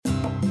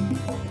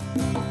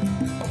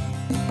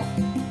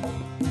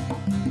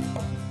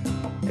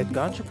At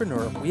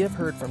Ganjapreneur, we have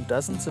heard from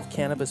dozens of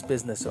cannabis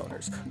business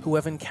owners who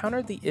have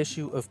encountered the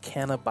issue of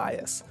canna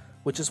bias,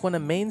 which is when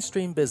a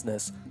mainstream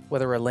business,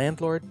 whether a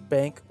landlord,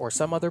 bank, or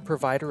some other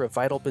provider of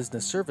vital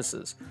business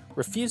services,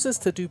 refuses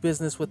to do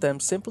business with them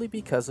simply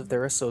because of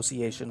their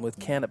association with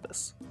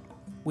cannabis.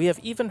 We have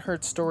even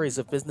heard stories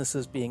of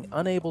businesses being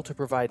unable to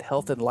provide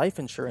health and life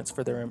insurance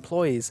for their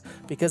employees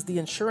because the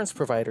insurance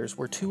providers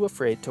were too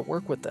afraid to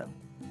work with them.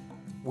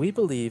 We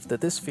believe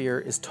that this fear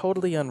is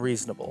totally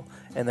unreasonable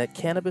and that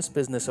cannabis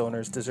business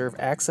owners deserve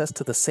access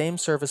to the same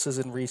services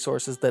and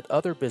resources that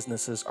other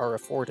businesses are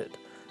afforded,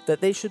 that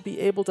they should be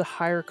able to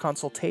hire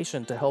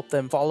consultation to help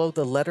them follow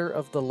the letter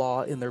of the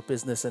law in their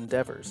business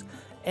endeavors,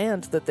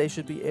 and that they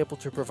should be able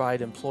to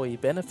provide employee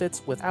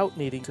benefits without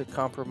needing to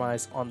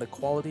compromise on the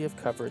quality of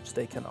coverage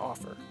they can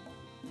offer.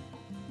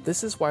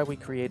 This is why we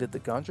created the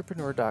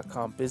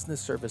Ganjapreneur.com Business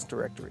Service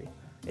Directory,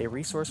 a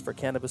resource for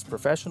cannabis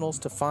professionals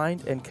to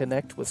find and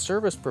connect with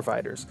service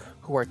providers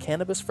who are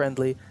cannabis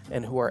friendly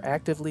and who are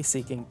actively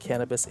seeking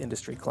cannabis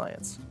industry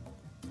clients.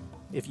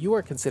 If you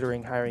are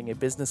considering hiring a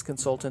business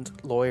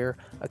consultant, lawyer,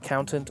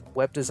 accountant,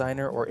 web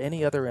designer, or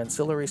any other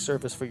ancillary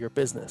service for your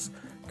business,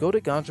 go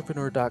to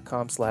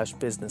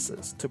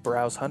ganjapreneur.com/businesses to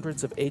browse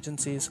hundreds of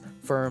agencies,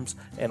 firms,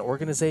 and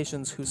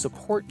organizations who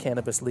support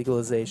cannabis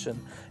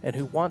legalization and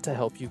who want to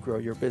help you grow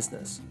your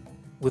business.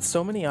 With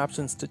so many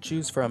options to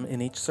choose from in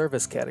each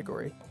service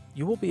category,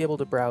 you will be able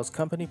to browse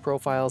company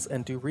profiles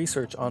and do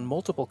research on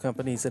multiple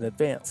companies in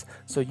advance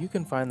so you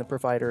can find the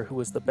provider who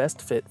is the best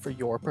fit for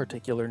your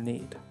particular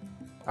need.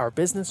 Our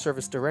business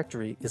service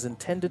directory is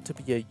intended to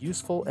be a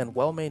useful and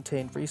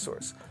well-maintained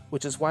resource,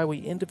 which is why we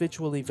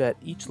individually vet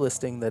each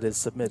listing that is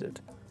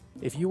submitted.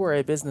 If you are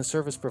a business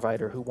service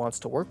provider who wants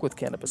to work with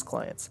cannabis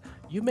clients,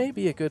 you may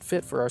be a good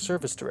fit for our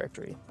service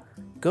directory.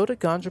 Go to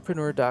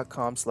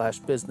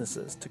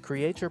ganjapreneur.com/businesses to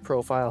create your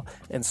profile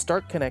and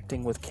start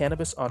connecting with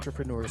cannabis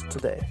entrepreneurs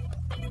today.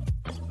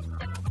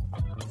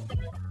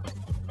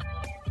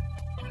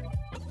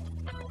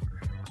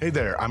 Hey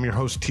there, I'm your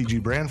host, TG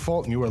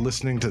Brandfault, and you are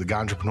listening to the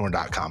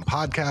Ganjapreneur.com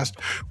podcast,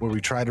 where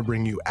we try to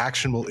bring you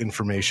actionable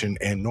information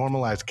and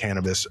normalize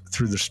cannabis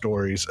through the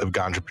stories of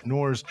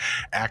ganjapreneurs,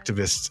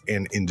 activists,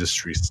 and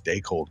industry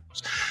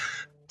stakeholders.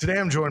 Today,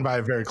 I'm joined by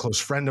a very close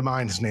friend of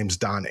mine. His name's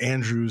Don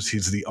Andrews.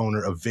 He's the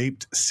owner of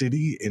Vaped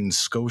City in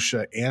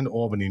Scotia and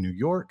Albany, New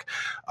York.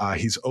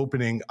 He's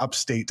opening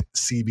Upstate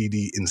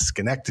CBD in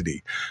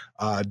Schenectady.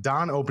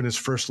 Don opened his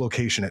first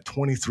location at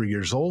 23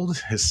 years old,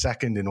 his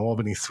second in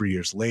Albany 3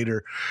 years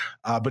later.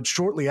 But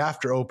shortly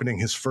after opening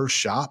his first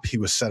shop, he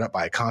was set up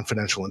by a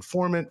confidential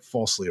informant,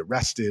 falsely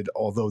arrested,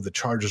 although the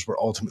charges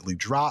were ultimately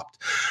dropped.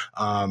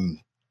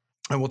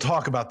 And we'll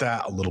talk about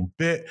that a little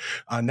bit.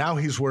 Now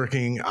he's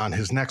working on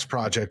his next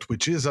project,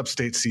 which is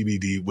Upstate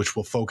CBD, which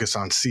will focus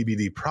on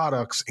CBD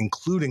products,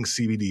 including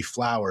CBD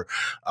flower,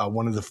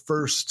 one of the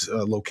first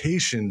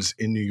locations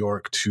in New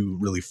York to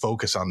really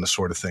focus on this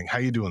sort of thing. How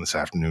you doing this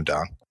afternoon,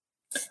 Don?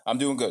 I'm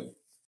doing good.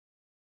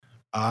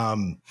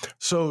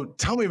 So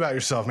tell me about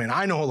yourself, man.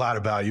 I know a lot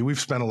about you. We've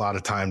spent a lot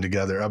of time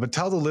together, but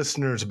tell the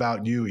listeners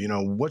about you. You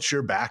know, what's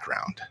your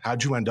background?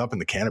 How'd you end up in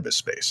the cannabis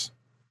space?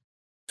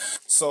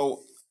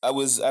 So I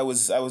was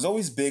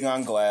always big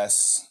on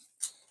glass.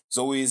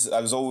 I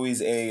was always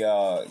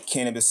a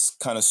cannabis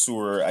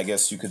connoisseur, I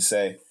guess you could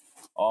say.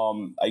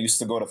 I used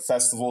to go to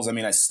festivals. I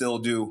mean, I still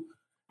do.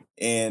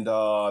 And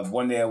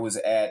one day I was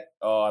at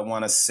I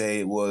want to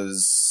say it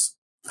was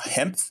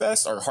Hemp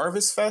Fest or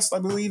Harvest Fest, I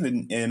believe,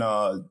 in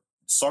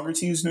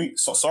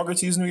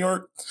Saugerties, New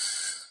York.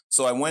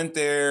 So I went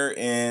there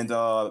and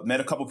met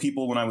a couple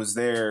people when I was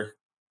there.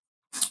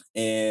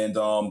 And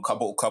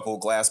couple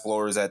glass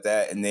blowers at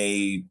that, and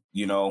they,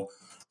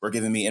 were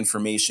giving me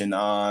information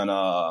on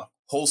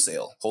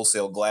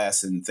wholesale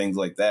glass and things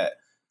like that.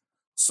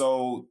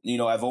 So,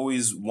 I've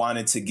always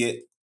wanted to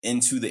get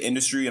into the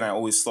industry, and I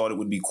always thought it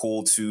would be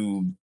cool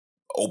to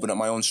open up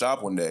my own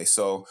shop one day.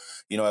 So,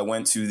 I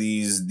went to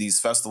these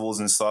festivals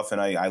and stuff, and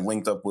I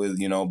linked up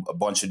with, a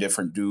bunch of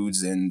different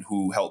dudes and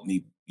who helped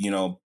me,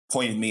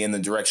 pointed me in the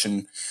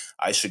direction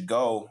I should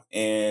go.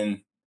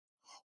 And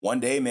one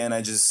day, man,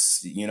 I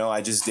just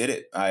did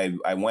it. I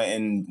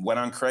went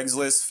on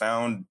Craigslist,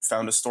 found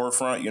a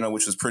storefront,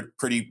 which was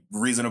pretty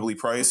reasonably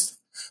priced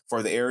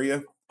for the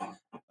area.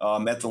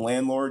 Met the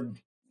landlord,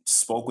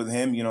 spoke with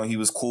him. He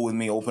was cool with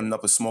me opening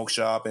up a smoke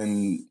shop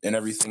and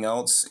everything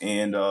else.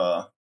 And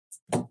I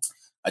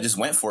just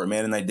went for it,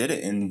 man, and I did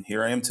it. And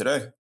here I am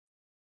today.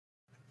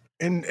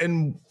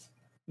 And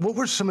what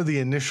were some of the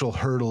initial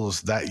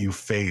hurdles that you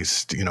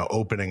faced,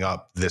 opening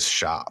up this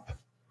shop?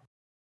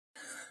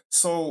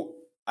 So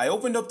I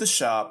opened up the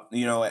shop,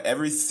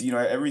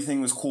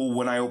 everything was cool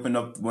when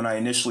I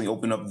initially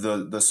opened up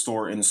the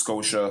store in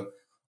Scotia.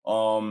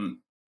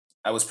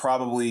 I was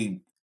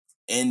probably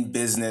in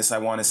business, I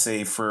want to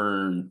say,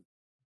 for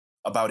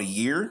about a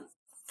year.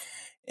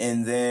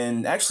 And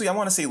then actually, I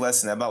want to say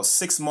less than that, about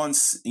 6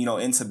 months,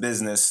 into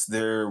business,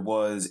 there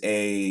was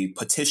a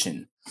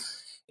petition.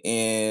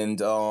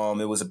 And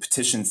it was a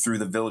petition through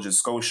the Village of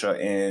Scotia,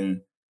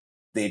 and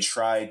they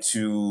tried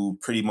to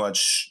pretty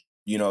much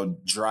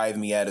drive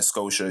me out of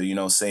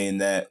Scotia, saying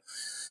that,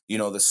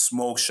 the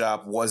smoke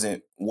shop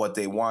wasn't what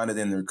they wanted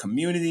in their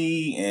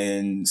community,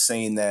 and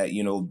saying that,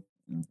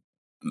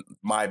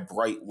 my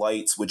bright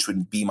lights, which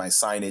would be my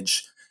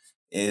signage,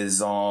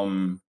 is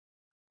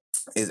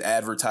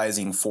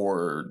advertising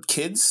for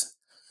kids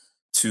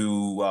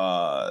to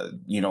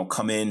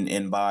come in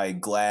and buy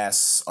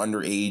glass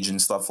underage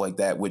and stuff like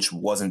that, which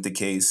wasn't the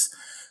case.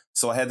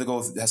 So I had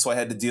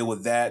to deal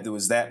with that. There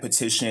was that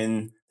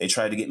petition. They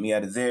tried to get me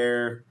out of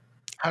there.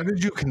 How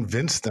did you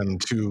convince them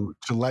to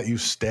let you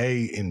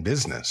stay in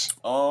business?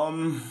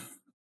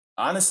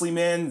 Honestly,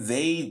 man,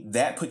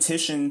 that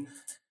petition,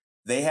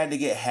 they had to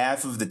get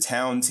half of the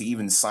town to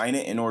even sign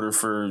it in order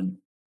for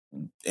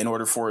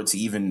it to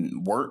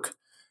even work.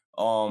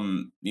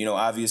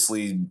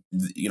 Obviously,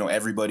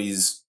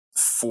 everybody's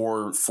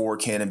for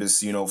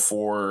cannabis,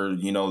 for,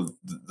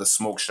 the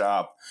smoke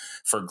shop,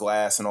 for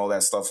glass and all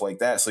that stuff like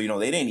that. So,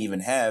 they didn't even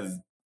have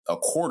a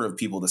quarter of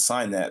people to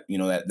sign that,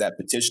 that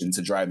petition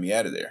to drive me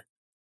out of there.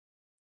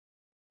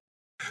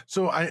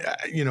 So I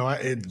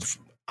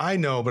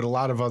know, but a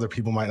lot of other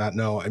people might not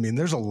know. I mean,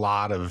 there's a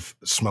lot of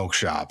smoke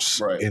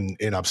shops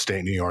in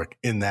upstate New York,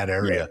 in that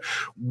area. Yeah.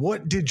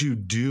 What did you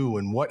do,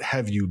 and what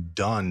have you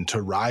done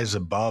to rise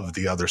above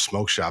the other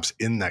smoke shops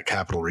in that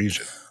capital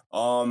region?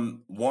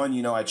 One,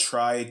 I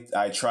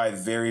tried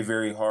very,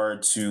 very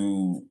hard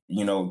to,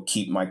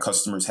 keep my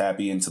customers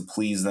happy and to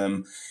please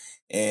them.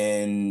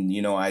 And,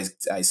 I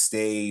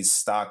stay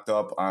stocked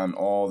up on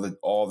all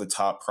the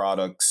top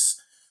products.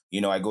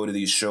 I go to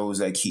these shows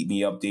that keep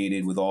me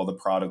updated with all the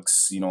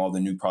products, all the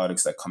new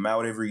products that come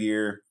out every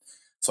year.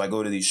 So I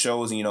go to these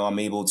shows and, I'm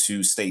able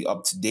to stay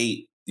up to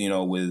date,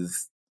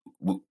 with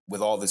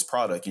all this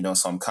product,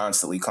 so I'm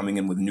constantly coming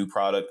in with new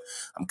product.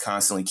 I'm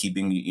constantly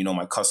keeping,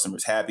 my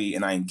customers happy,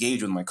 and I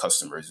engage with my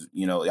customers.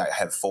 I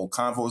have full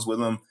convos with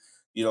them.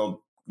 The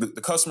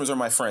customers are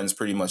my friends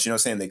pretty much,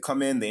 saying they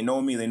come in, they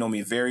know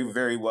me very,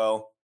 very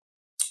well.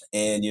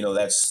 And,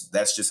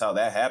 that's just how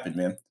that happened,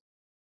 man.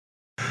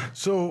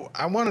 So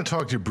I want to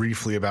talk to you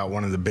briefly about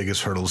one of the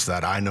biggest hurdles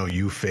that I know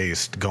you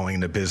faced going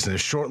into business.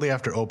 Shortly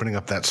after opening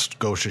up that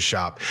Scotia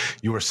shop,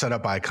 you were set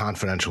up by a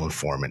confidential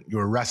informant. You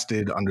were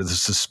arrested under the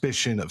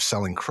suspicion of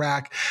selling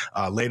crack,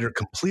 later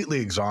completely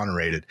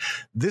exonerated.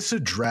 This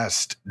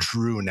arrest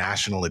drew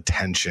national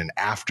attention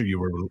after you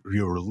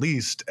were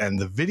released, and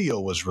the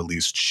video was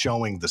released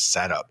showing the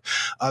setup.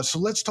 So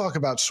let's talk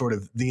about sort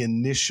of the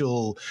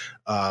initial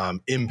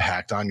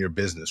impact on your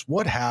business.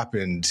 What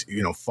happened,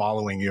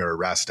 following your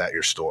arrest at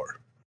your store?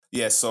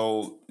 Yeah,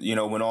 so,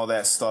 when all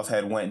that stuff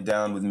had went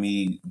down with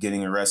me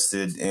getting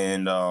arrested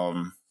and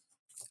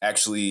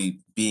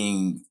actually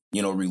being,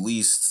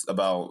 released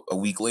about a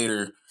week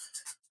later,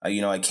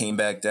 I came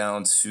back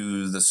down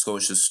to the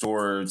Scotia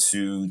store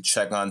to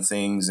check on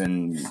things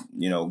and,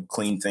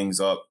 clean things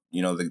up.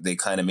 They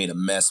kind of made a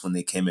mess when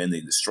they came in.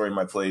 They destroyed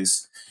my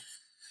place.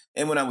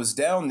 And when I was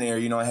down there,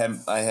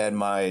 I had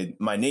my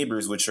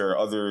neighbors, which are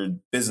other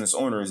business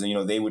owners,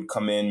 and, they would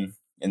come in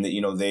and,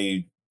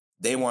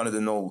 they wanted to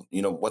know,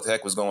 what the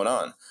heck was going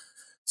on.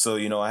 So,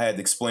 I had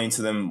to explain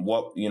to them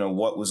what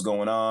was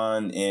going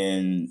on,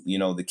 and,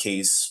 the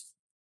case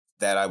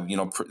that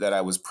that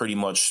I was pretty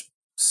much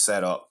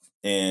set up.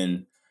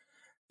 And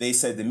they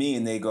said to me,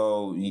 and they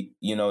go,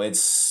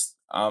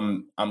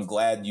 I'm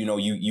glad,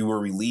 you were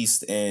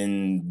released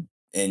and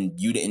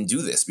you didn't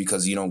do this,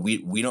 because,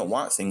 we don't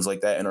want things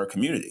like that in our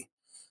community,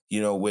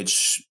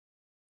 which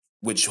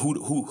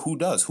who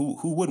does,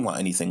 who would want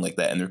anything like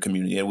that in their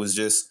community? It was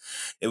just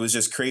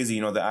crazy,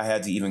 that I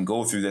had to even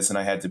go through this, and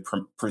I had to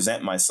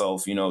present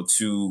myself,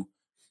 to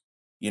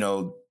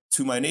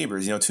my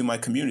neighbors, to my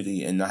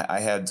community. And I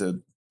had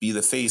to be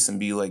the face and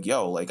be like,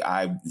 yo, like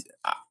I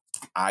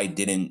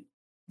didn't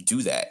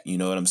do that. You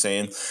know what I'm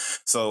saying?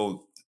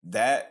 So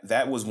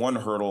that was one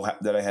hurdle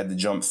that I had to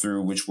jump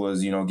through, which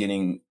was,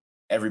 getting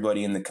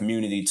everybody in the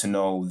community to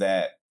know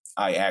that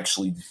I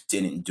actually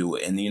didn't do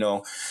it. And,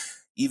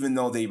 even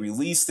though they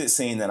released it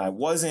saying that I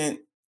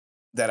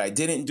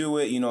didn't do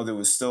it, there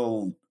was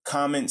still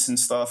comments and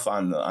stuff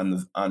on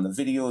the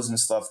videos and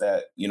stuff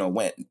that,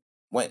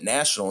 went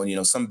national.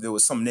 And, there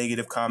was some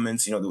negative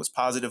comments, there was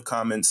positive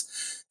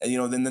comments,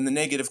 and, then the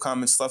negative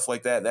comments, stuff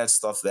like that, that's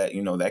stuff that,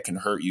 that can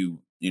hurt you,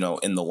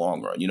 in the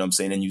long run, what I'm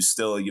saying? And you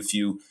still, if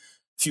you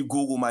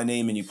Google my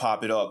name and you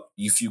pop it up,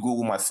 if you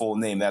Google my full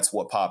name, that's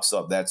what pops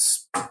up.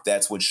 That's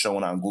what's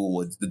shown on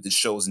Google. It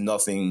shows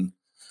nothing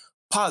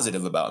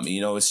positive about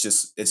me. It's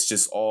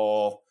just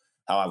all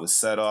how I was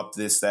set up,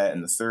 this, that,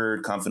 and the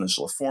third,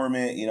 confidential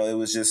informant. It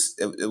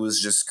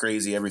was just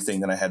crazy, everything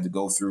that I had to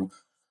go through.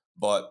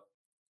 But,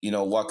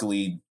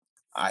 luckily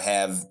I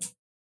have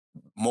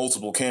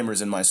multiple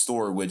cameras in my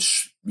store,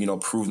 which,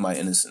 proved my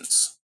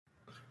innocence.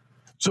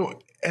 So,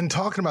 and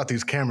talking about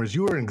these cameras,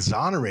 you were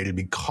exonerated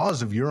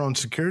because of your own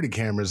security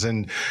cameras.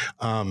 And,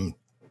 as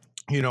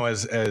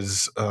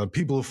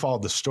people who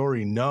followed the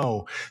story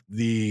know,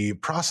 the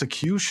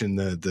prosecution,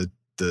 the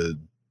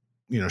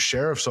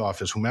sheriff's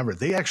office, whomever,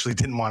 they actually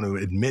didn't want to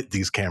admit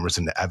these cameras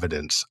into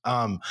evidence.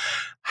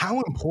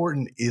 How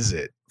important is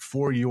it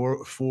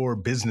for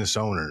business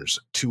owners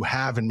to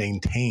have and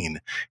maintain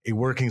a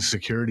working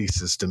security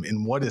system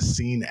in what is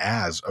seen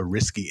as a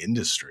risky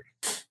industry?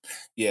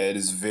 Yeah, it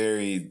is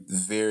very,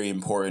 very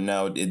important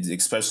now.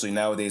 Especially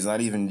nowadays,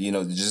 not even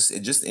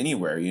just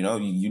anywhere.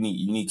 You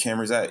need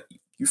cameras at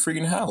your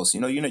freaking house.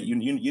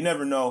 You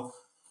never know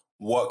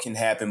what can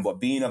happen. But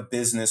being a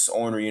business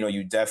owner,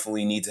 you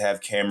definitely need to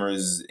have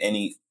cameras.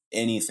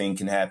 Anything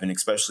can happen,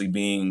 especially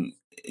being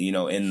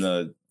in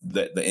the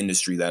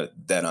industry that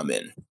I'm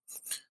in.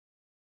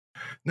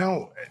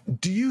 Now,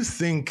 do you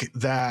think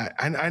that,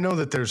 and I know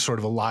that there's sort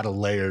of a lot of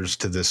layers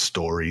to this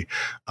story,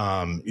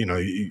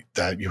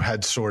 that you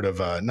had sort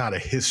of not a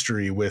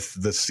history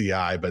with the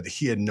CI, but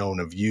he had known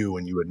of you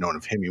and you had known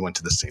of him. You went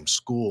to the same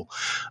school.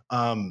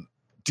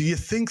 Do you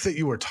think that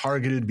you were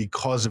targeted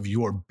because of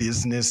your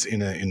business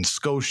in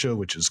Scotia,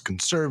 which is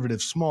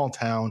conservative, small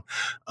town,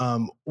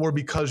 or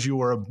because you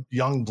were a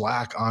young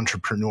Black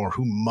entrepreneur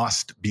who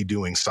must be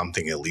doing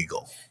something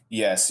illegal?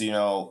 Yes,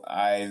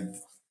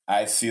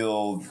 I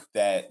feel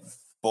that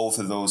both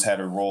of those had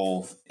a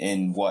role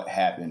in what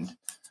happened,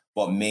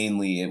 but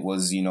mainly it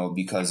was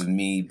because of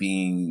me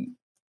being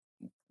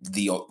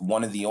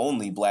one of the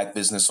only Black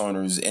business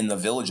owners in the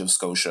village of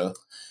Scotia,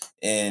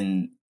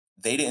 and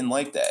they didn't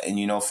like that. And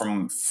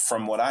from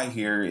what I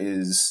hear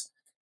is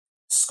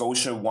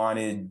Scotia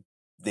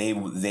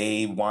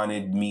they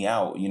wanted me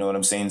out. You know what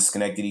I'm saying?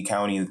 Schenectady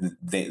County,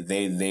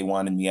 they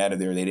wanted me out of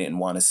there. They didn't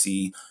want to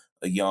see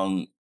a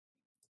young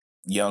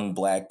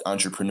Black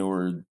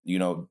entrepreneur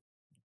do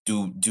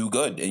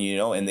good.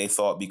 And they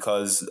thought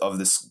because of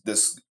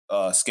this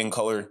skin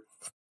color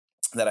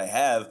that I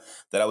have,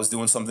 that I was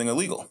doing something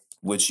illegal,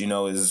 which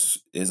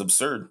is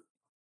absurd.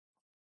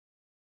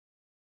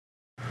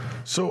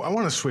 So I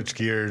want to switch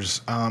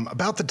gears.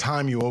 About the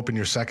time you opened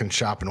your second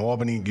shop in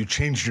Albany, you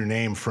changed your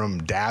name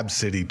from Dab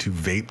City to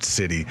Vape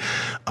City.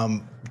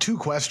 Two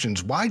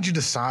questions. Why'd you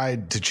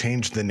decide to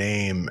change the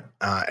name?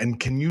 And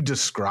can you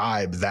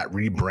describe that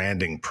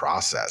rebranding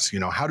process?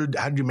 How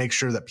did you make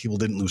sure that people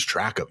didn't lose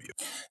track of you?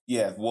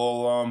 Yeah,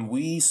 well,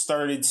 we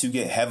started to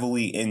get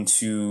heavily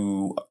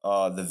into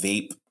the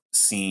vape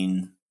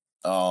scene.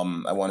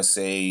 I want to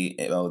say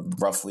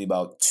roughly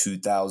about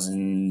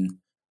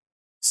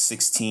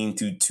 2016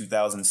 to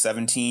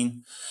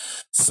 2017.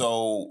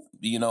 So,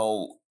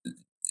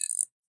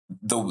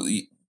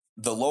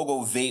 the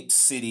logo Vape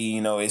City,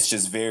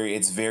 it's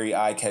very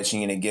eye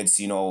catching, and it gets,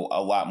 a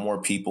lot more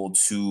people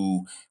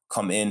to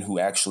come in who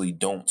actually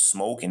don't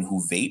smoke and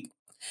who vape.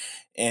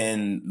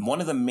 And one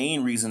of the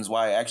main reasons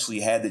why I actually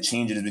had to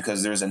change it is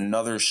because there's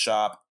another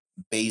shop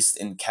based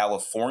in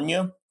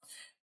California,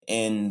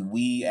 and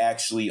we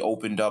actually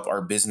opened up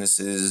our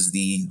businesses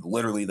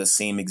literally the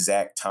same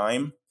exact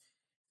time.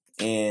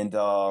 And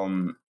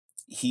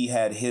he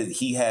had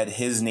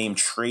his name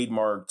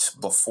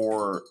trademarked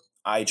before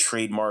I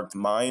trademarked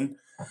mine.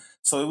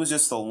 So it was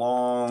just a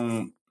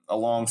long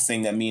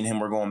thing that me and him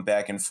were going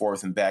back and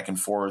forth. And,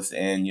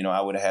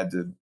 I would have had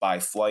to buy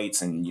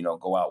flights and,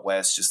 go out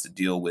west just to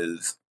deal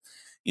with,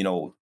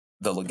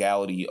 the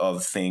legality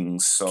of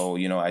things. So,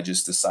 I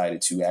just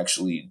decided to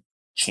actually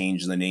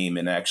change the name,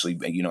 and actually,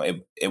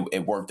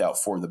 it worked out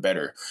for the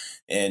better.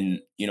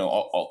 And,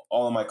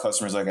 all of my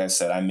customers, like I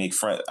said, I'm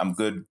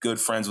good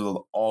friends with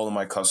all of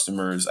my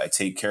customers. I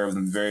take care of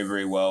them very,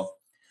 very well.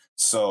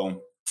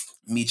 So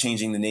me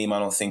changing the name, I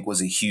don't think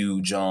was a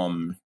huge,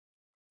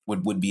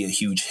 would be a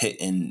huge hit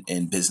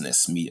in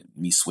business,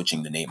 me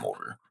switching the name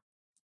over.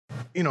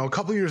 A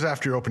couple of years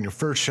after you open your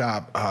first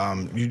shop,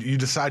 you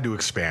decide to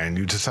expand.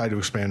 You decide to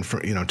expand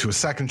to a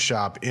second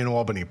shop in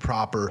Albany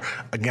proper.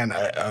 Again,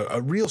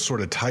 a real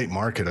sort of tight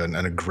market, an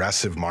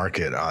aggressive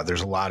market.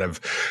 There's a lot of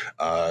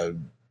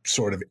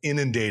sort of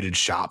inundated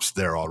shops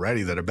there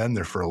already that have been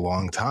there for a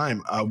long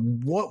time.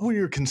 What were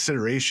your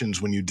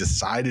considerations when you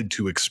decided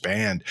to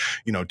expand,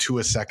 to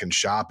a second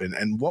shop,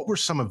 and what were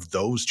some of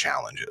those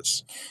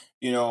challenges?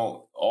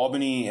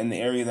 Albany and the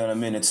area that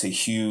I'm in, it's a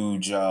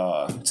huge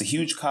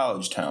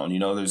college town.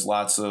 There's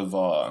lots of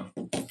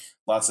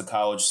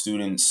college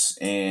students,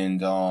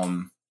 and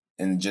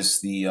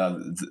just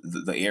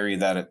the area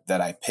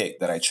that I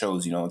picked, that I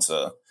chose.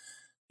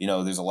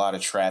 There's a lot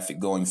of traffic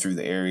going through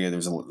the area.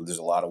 There's a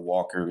lot of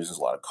walkers. There's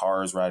a lot of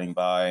cars riding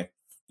by.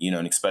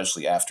 And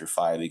especially after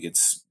 5, it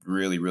gets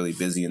really, really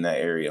busy in that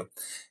area.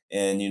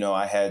 And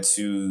I had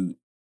to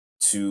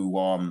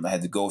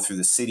go through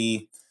the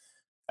city.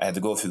 I had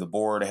to go through the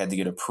board. I had to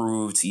get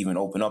approved to even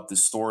open up the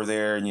store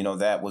there. And,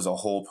 that was a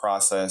whole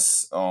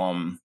process.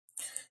 And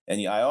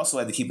I also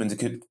had to keep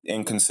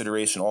in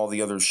consideration all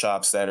the other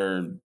shops that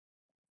are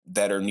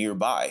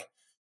nearby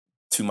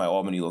to my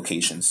Albany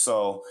location.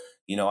 So,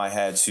 I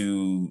had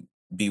to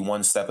be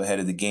one step ahead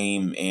of the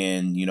game,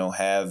 and,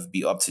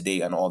 be up to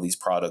date on all these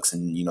products,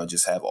 and,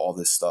 just have all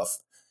this stuff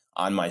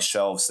on my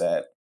shelves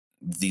that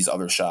these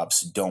other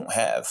shops don't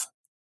have.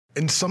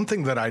 And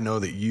something that I know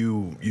that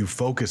you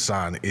focus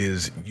on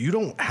is you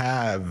don't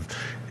have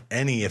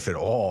any, if at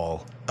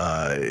all,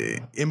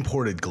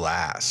 imported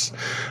glass.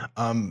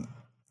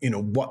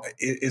 What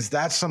is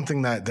that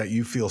something that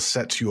you feel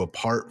sets you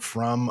apart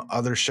from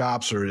other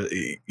shops, or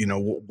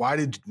why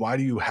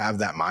do you have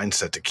that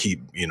mindset to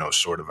keep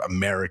sort of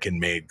American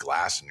made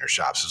glass in your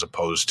shops as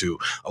opposed to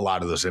a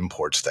lot of those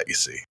imports that you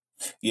see?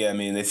 Yeah, I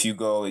mean, if you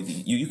go,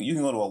 you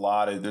can go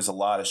to there's a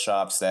lot of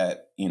shops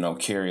that,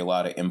 carry a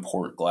lot of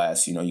import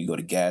glass. You go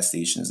to gas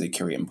stations, they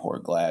carry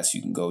import glass.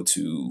 You can go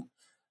to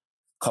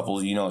a couple,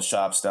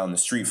 shops down the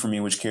street from me,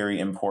 which carry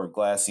import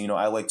glass.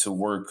 I like to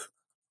work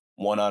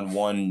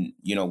one-on-one,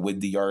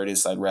 with the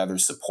artist. I'd rather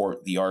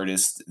support the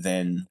artist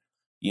than,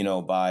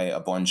 buy a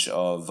bunch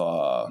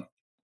of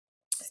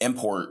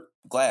import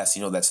glass,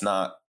 it's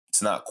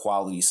not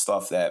quality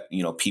stuff that,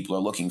 people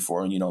are looking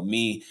for. And,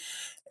 me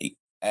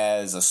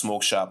as a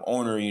smoke shop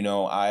owner,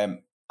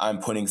 I'm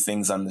putting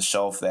things on the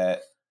shelf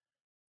that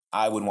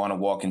I would want to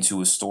walk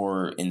into a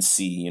store and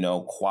see,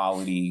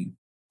 quality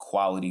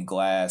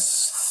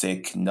glass,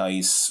 thick,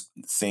 nice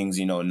things,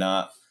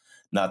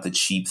 not the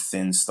cheap,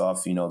 thin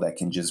stuff, that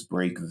can just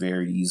break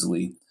very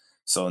easily.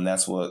 So, and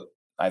that's what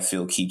I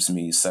feel keeps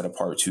me set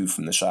apart too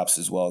from the shops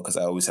as well, because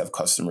I always have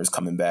customers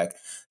coming back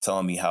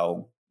telling me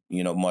how,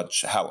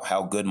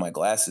 how good my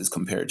glass is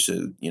compared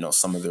to,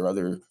 some of their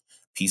other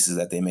pieces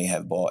that they may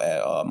have bought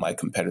at my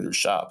competitor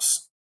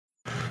shops.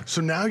 So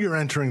now you're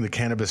entering the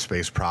cannabis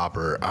space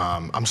proper.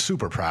 I'm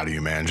super proud of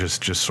you, man.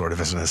 Just sort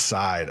of as an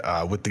aside,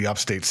 with the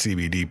Upstate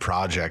CBD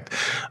project,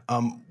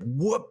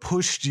 what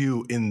pushed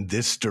you in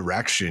this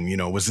direction?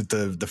 Was it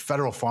the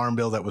federal farm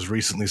bill that was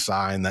recently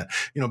signed that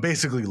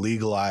basically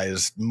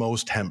legalized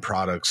most hemp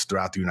products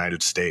throughout the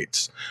United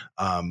States?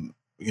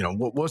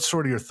 What's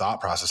sort of your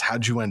thought process?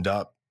 How'd you end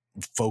up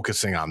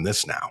focusing on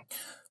this now?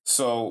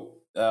 So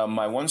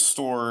my one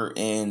store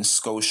in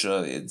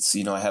Scotia, it's,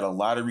 I had a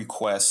lot of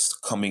requests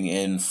coming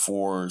in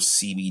for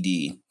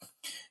CBD.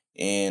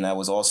 And I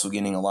was also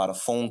getting a lot of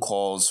phone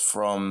calls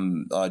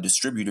from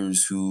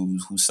distributors who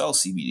sell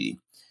CBD.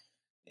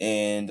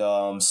 And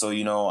so,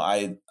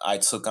 I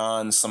took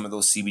on some of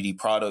those CBD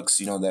products,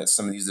 that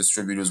some of these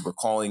distributors were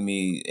calling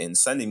me and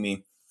sending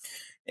me.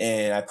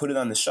 And I put it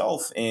on the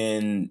shelf,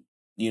 and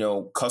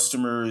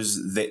customers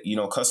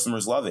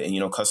customers love it.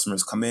 And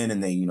customers come in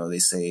and they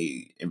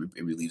say it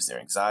relieves their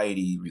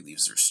anxiety,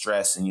 relieves their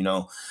stress. And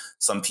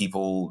some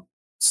people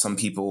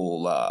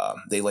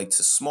they like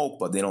to smoke,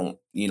 but they don't,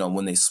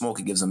 when they smoke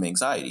it gives them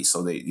anxiety,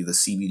 so the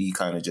CBD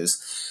kind of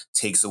just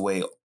takes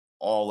away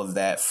all of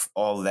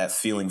that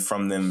feeling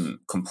from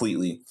them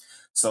completely.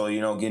 So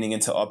getting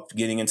into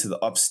the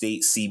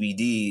Upstate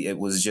CBD, it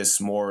was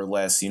just more or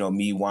less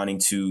me wanting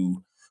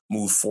to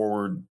move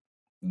forward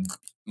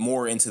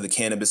more into the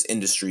cannabis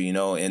industry,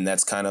 and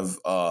that's kind of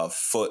a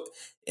foot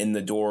in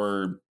the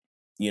door,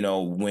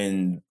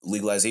 when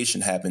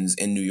legalization happens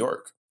in New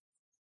York.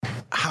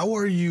 How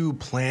are you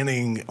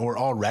planning or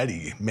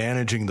already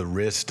managing the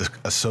risk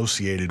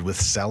associated with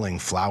selling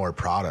flower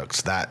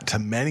products that to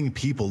many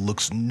people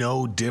looks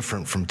no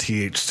different from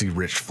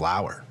THC-rich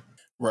flower?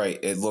 Right.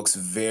 It looks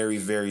very,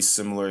 very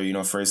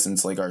similar. For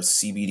instance, like our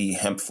CBD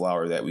hemp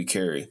flower that we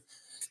carry,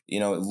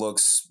 it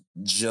looks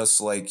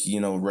just like,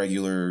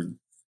 regular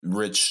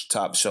rich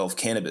top shelf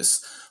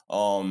cannabis.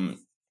 All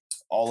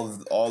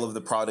of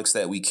the products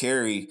that we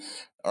carry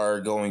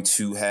are going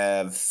to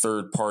have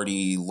third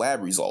party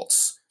lab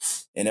results,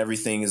 and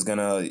everything is going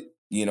to,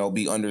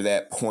 be under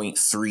that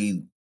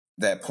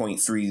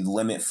 0.3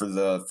 limit for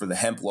the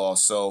hemp law.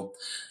 So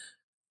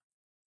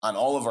on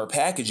all of our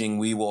packaging,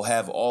 we will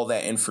have all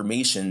that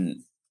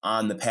information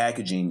on the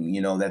packaging,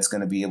 that's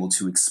going to be able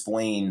to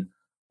explain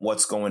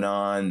what's going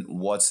on,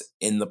 what's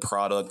in the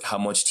product, how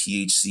much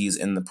THC is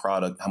in the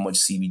product, how much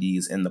CBD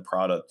is in the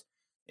product.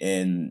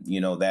 And,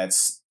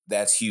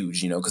 that's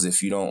huge, because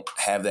if you don't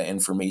have that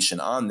information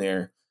on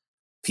there,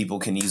 people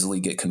can easily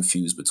get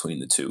confused between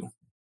the two.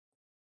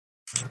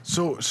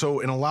 So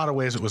in a lot of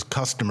ways, it was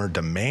customer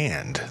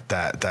demand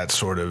that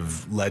sort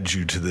of led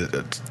you to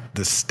the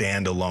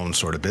standalone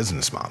sort of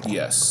business model.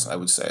 Yes, I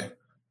would say.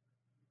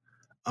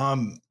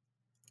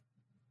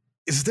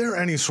 Is there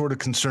any sort of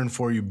concern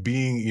for you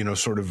being,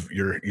 sort of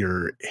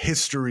your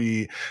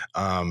history,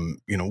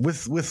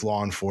 with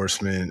law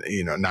enforcement,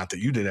 not that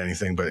you did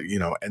anything, but,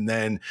 and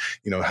then,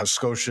 how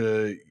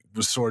Scotia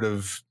was sort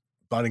of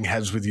butting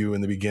heads with you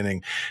in the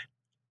beginning.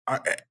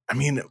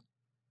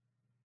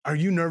 Are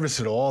you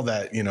nervous at all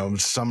that,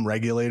 some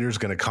regulator is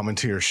going to come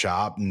into your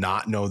shop,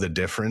 not know the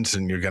difference,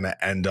 and you're going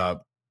to end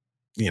up,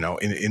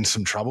 in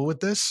some trouble with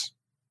this?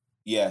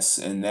 Yes.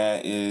 And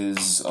that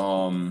is,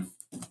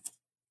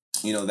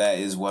 that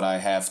is what I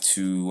have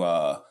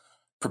to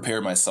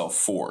prepare myself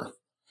for.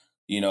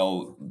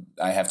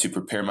 I have to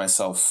prepare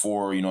myself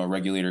for, a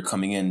regulator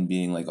coming in and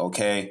being like,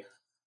 okay,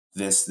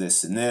 this,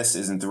 and this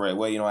isn't the right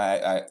way.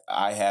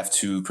 I have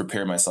to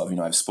prepare myself.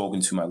 I've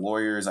spoken to my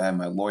lawyers. I have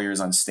my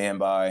lawyers on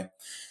standby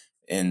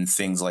and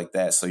things like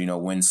that. So,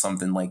 when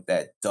something like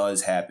that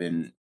does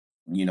happen,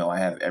 I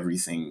have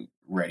everything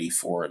ready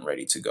for and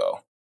ready to go.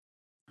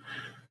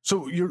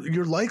 So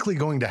you're likely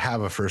going to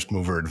have a first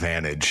mover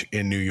advantage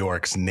in New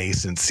York's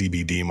nascent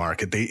CBD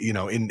market. They,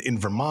 in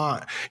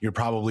Vermont, you're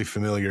probably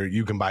familiar.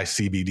 You can buy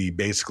CBD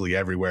basically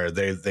everywhere.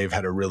 They've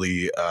had a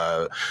really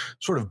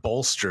sort of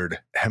bolstered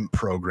hemp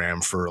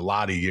program for a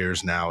lot of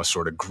years now, a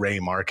sort of gray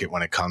market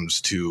when it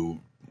comes to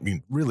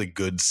really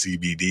good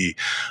CBD.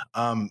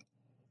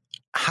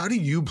 How do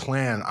you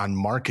plan on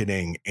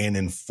marketing and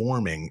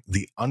informing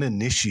the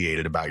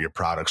uninitiated about your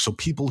product? So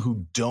people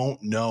who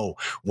don't know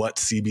what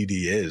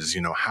CBD is,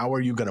 how are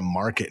you going to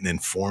market and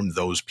inform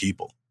those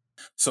people?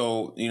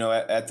 So,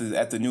 at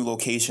the new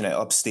location at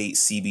Upstate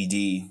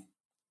CBD,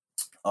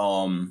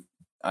 I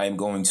am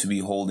going to be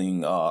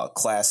holding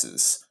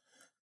classes.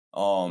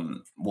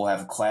 We'll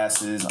have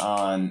classes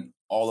on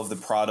all of the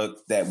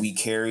product that we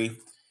carry,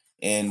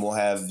 and we'll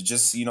have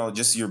just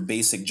your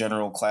basic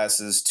general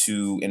classes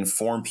to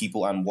inform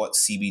people on what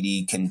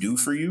CBD can do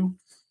for you,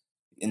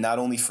 and not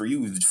only for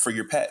you, for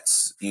your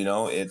pets.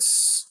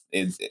 It's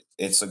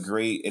a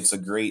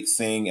great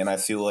thing, and I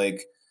feel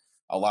like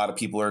a lot of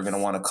people are going to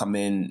want to come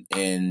in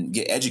and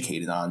get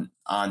educated on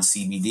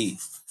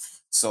CBD.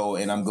 So,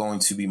 and I'm going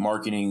to be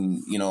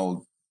marketing,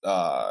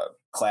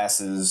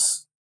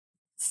 classes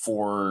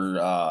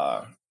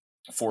for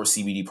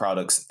CBD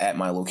products at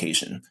my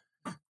location,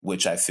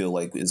 which I feel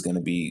like is going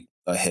to be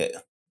a hit.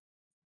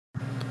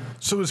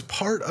 So as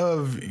part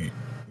of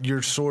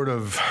your sort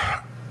of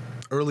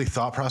early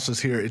thought process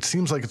here, it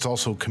seems like it's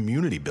also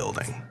community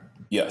building.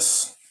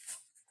 Yes.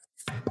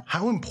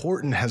 How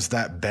important has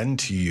that been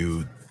to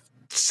you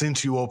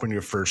since you opened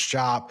your first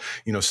shop,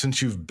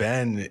 since you've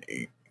been,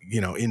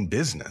 in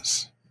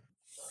business?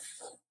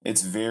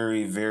 It's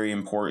very, very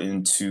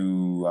important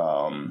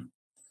to,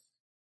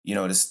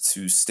 just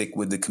to stick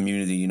with the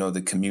community.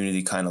 The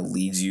community kind of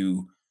leads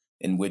you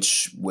in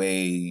which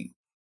way,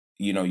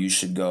 you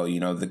should go.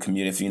 The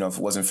community, if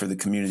it wasn't for the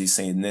community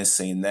saying this,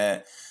 saying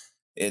that,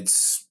 it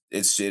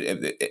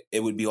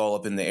would be all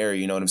up in the air.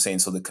 You know what I'm saying?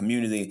 So the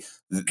community,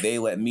 they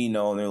let me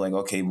know, and they're like,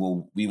 okay,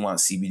 well, we want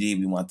CBD,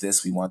 we want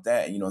this, we want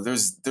that.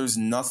 There's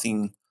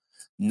nothing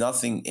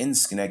in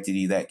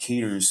Schenectady that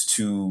caters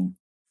to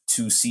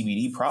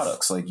CBD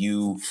products. Like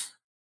you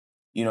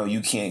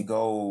can't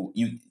go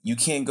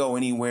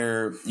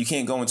anywhere. You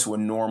can't go into a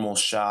normal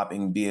shop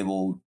and be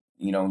able,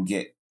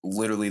 get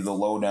literally the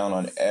lowdown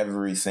on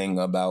everything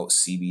about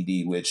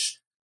CBD, which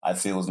I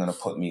feel is going to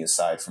put me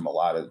aside from a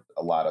lot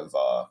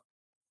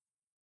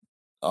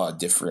of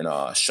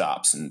different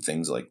shops and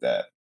things like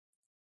that.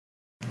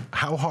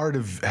 How hard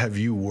have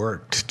you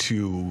worked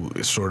to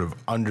sort of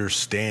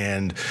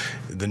understand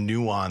the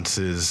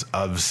nuances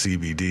of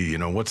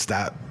CBD? What's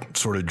that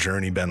sort of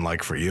journey been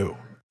like for you?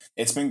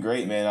 It's been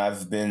great,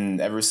 man.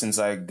 Ever since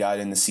I got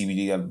into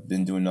CBD, I've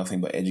been doing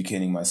nothing but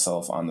educating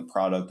myself on the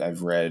product.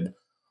 I've read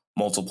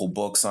multiple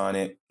books on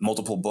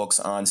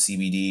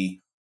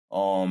CBD.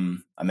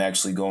 I'm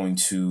actually going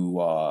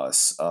to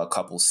a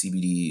couple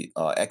CBD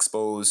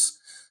expos.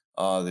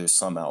 There's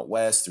some out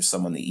west, there's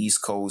some on the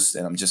East Coast,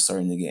 and I'm just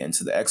starting to get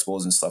into the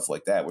expos and stuff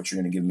like that, which are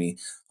going to give me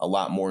a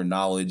lot more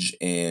knowledge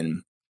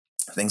and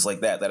things like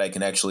that I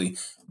can actually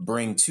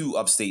bring to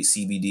Upstate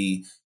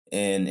CBD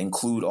and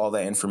include all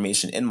that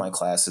information in my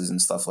classes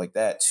and stuff like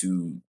that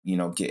to,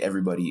 get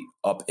everybody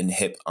up and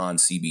hip on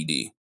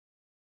CBD.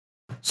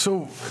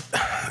 So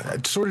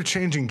sort of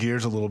changing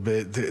gears a little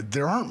bit,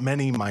 there aren't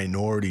many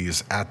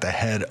minorities at the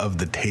head of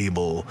the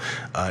table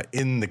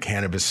in the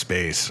cannabis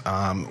space.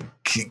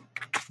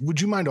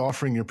 Would you mind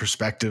offering your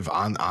perspective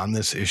on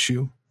this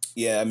issue?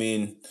 Yeah, I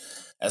mean,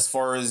 as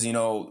far as,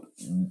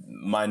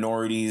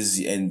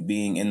 minorities and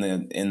being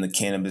in the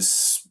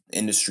cannabis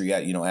industry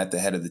at the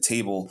head of the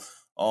table,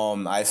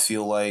 I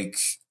feel like,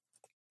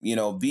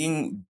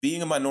 being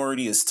a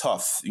minority is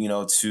tough,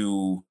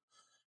 to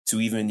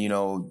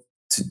even,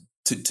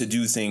 to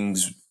do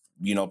things,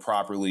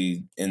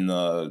 properly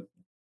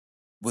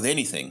with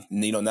anything,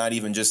 not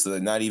even just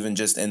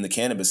in the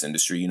cannabis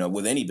industry,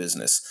 with any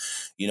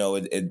business,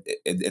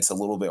 it's a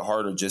little bit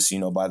harder just,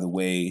 by the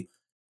way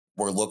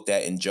we're looked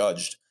at and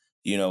judged,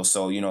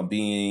 so,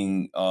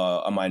 being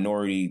a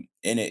minority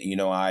in it,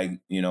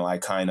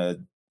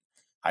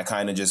 I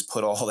kind of just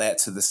put all that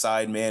to the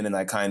side, man. And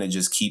I kind of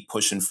just keep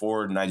pushing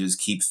forward and I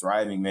just keep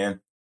thriving,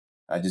 man.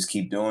 I just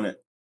keep doing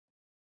it.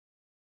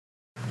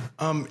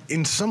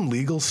 In some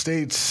legal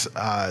states,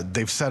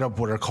 they've set up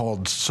what are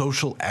called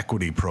social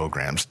equity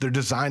programs. They're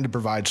designed to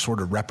provide sort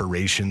of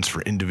reparations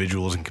for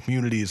individuals and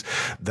communities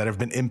that have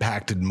been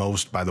impacted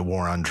most by the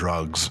war on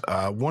drugs.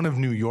 One of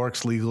New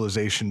York's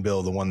legalization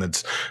bill, the one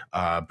that's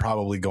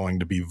probably going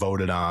to be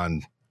voted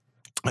on,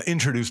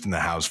 introduced in the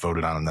House,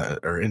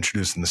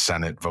 introduced in the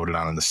Senate, voted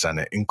on in the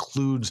Senate,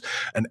 includes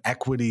an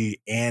equity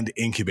and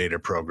incubator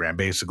program,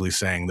 basically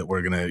saying that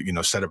we're going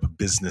to, set up a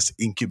business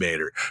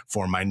incubator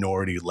for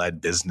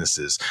minority-led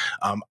businesses.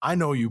 I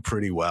know you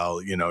pretty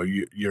well. You're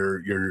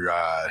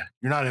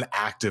not an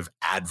active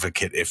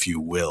advocate, if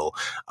you will,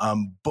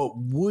 but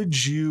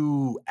would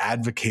you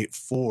advocate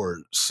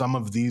for some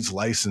of these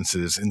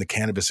licenses in the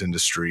cannabis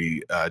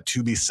industry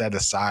to be set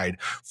aside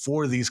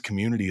for these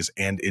communities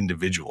and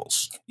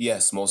individuals?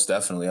 Yes, Yes, most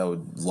definitely. I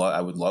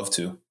would love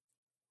to.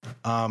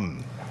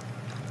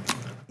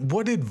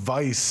 What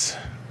advice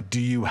do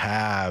you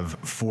have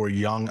for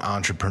young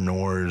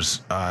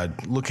entrepreneurs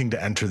looking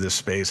to enter this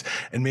space?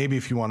 And maybe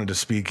if you wanted to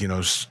speak,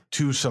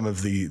 to some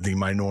of the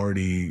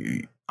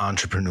minority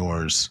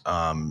entrepreneurs,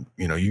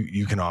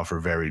 you can offer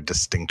a very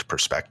distinct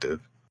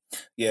perspective.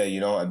 Yeah,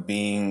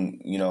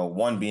 being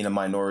a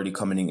minority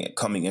coming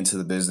into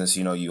the business,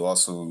 you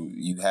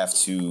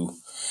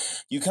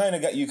kind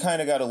of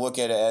got to look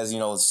at it as,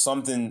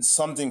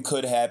 something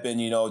could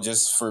happen,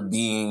 just for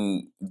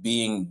being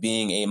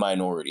a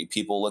minority.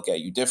 People look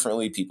at you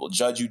differently, people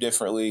judge you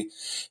differently,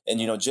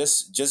 and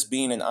just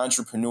being an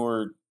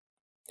entrepreneur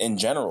in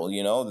general,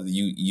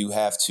 you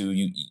have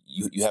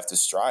to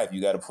strive.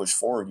 You got to push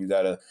forward. You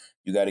got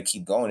to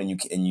keep going, and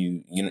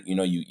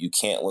you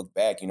can't look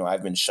back.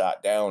 I've been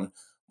shot down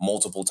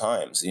multiple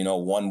times.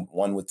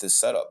 One with this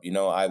setup.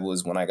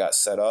 When I got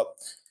set up,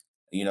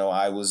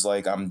 I was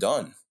like, I'm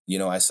done.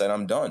 I said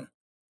I'm done.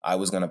 I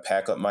was gonna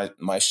pack up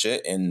my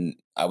shit, and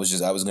I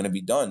was gonna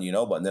be done.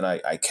 But then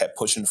I kept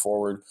pushing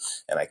forward,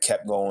 and I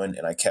kept going,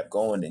 and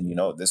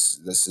and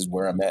this is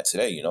where I'm at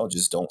today.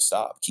 Just don't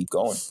stop, keep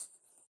going.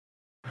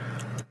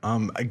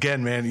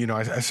 Again, man,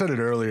 I said it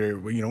earlier,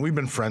 we've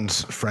been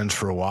friends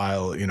for a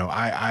while.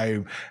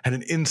 I had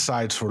an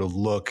inside sort of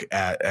look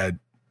at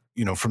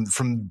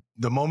from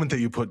the moment that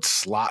you put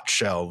slot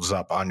shelves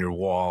up on your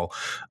wall,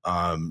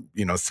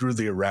 through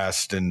the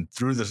arrest and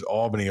through this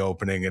Albany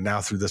opening, and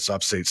now through this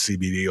upstate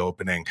CBD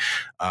opening,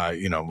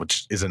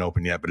 which isn't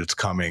open yet, but it's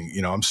coming.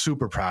 I'm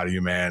super proud of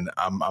you, man.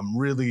 I'm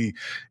really,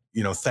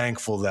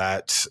 thankful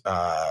that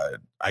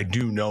I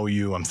do know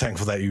you. I'm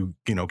thankful that you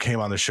came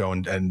on the show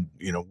and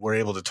were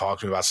able to talk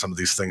to me about some of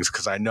these things,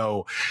 because I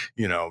know,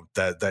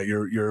 that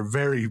you're a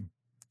very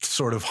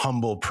sort of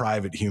humble,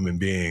 private human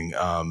being.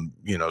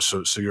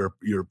 So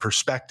your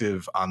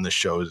perspective on the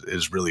show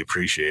is really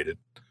appreciated.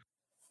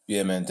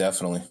 Yeah, man,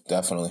 definitely.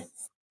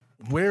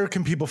 Where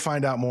can people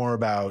find out more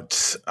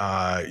about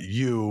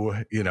you,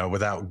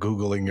 without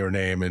Googling your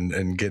name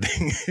and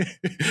getting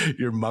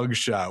your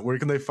mugshot? Where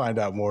can they find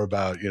out more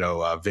about,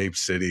 Vape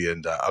City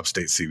and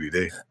Upstate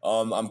CBD?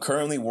 I'm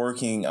currently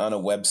working on a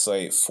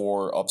website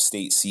for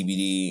Upstate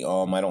CBD.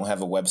 I don't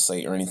have a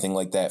website or anything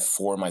like that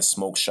for my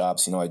smoke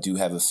shops. I do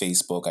have a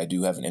Facebook. I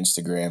do have an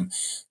Instagram.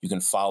 You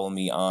can follow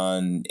me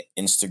on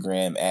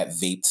Instagram at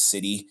Vape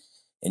City.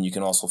 And you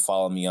can also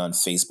follow me on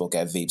Facebook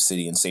at Vape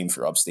City, and same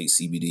for Upstate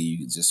CBD. You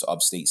can just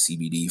Upstate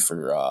CBD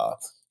for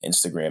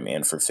Instagram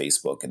and for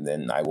Facebook. And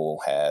then I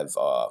will have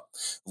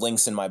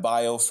links in my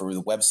bio for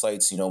the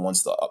websites,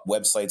 once the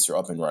websites are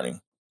up and running.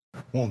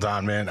 Well,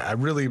 Don, man, I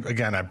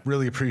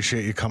really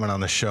appreciate you coming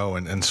on the show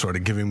and sort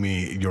of giving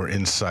me your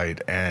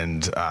insight.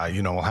 And,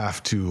 we'll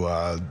have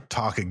to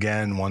talk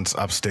again once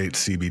Upstate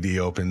CBD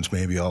opens.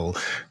 Maybe I'll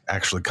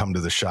actually come to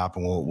the shop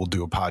and we'll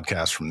do a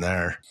podcast from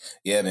there.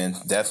 Yeah, man,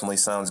 definitely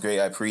sounds great.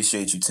 I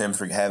appreciate you, Tim,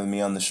 for having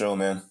me on the show,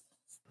 man.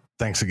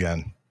 Thanks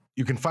again.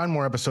 You can find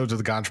more episodes of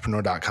the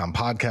Ganjapreneur.com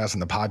podcast in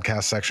the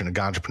podcast section of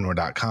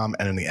Ganjapreneur.com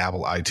and in the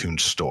Apple iTunes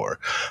store.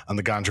 On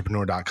the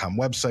Ganjapreneur.com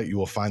website, you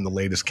will find the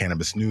latest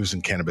cannabis news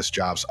and cannabis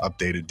jobs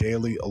updated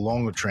daily,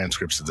 along with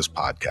transcripts of this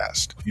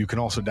podcast. You can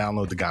also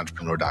download the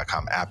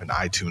Ganjapreneur.com app in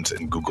iTunes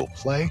and Google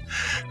Play.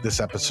 This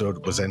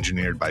episode was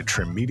engineered by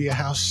Trim Media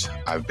House.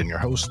 I've been your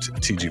host,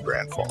 TG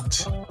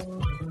Brandfault.